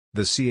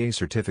The CA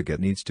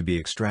certificate needs to be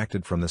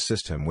extracted from the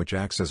system, which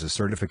acts as a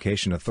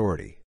certification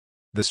authority.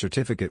 The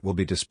certificate will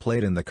be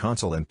displayed in the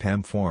console in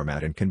PEM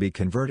format and can be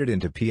converted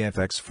into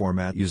PFX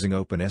format using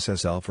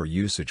OpenSSL for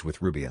usage with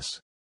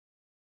Rubius.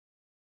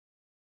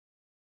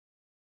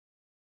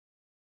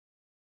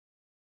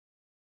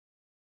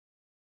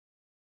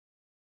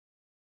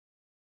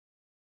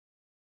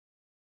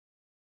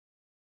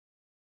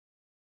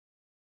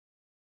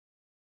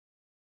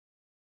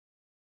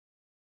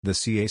 The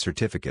CA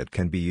certificate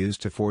can be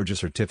used to forge a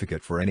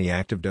certificate for any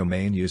active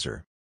domain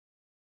user.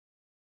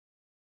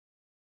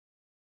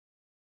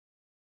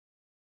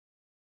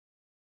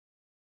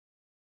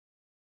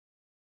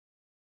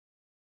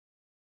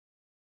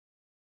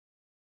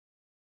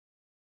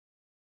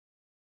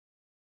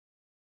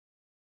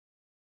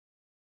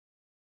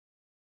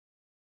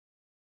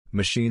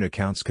 Machine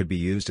accounts could be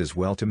used as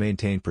well to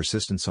maintain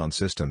persistence on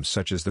systems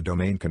such as the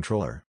domain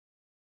controller.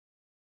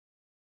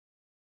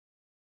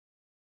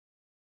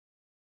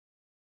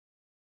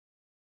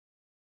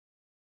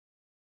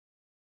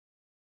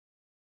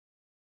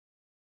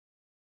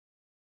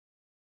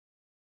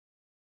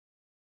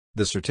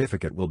 The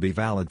certificate will be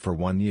valid for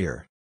 1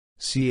 year.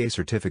 CA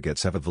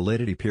certificates have a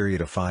validity period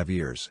of 5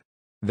 years.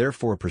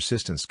 Therefore,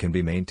 persistence can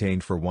be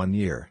maintained for 1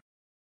 year.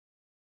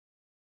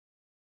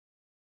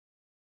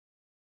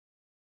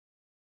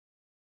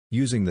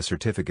 Using the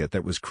certificate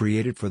that was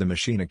created for the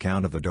machine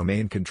account of the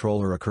domain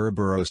controller, a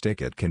Kerberos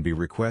ticket can be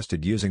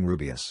requested using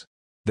Rubius.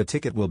 The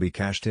ticket will be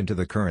cached into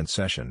the current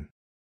session.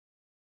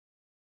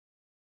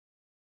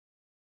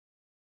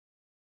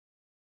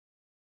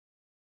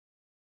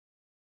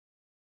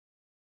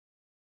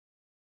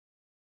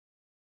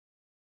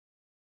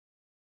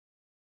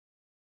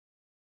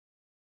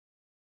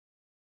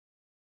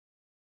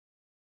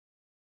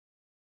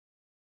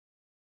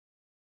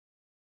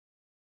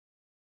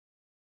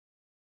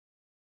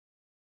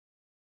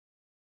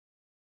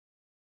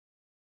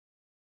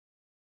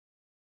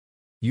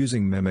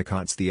 Using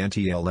mimicots, the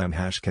NTLM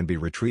hash can be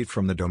retrieved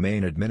from the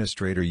domain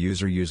administrator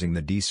user using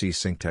the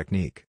DCSync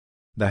technique.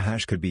 The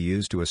hash could be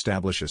used to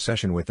establish a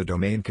session with the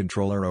domain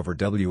controller over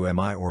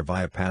WMI or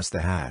via pass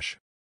the hash.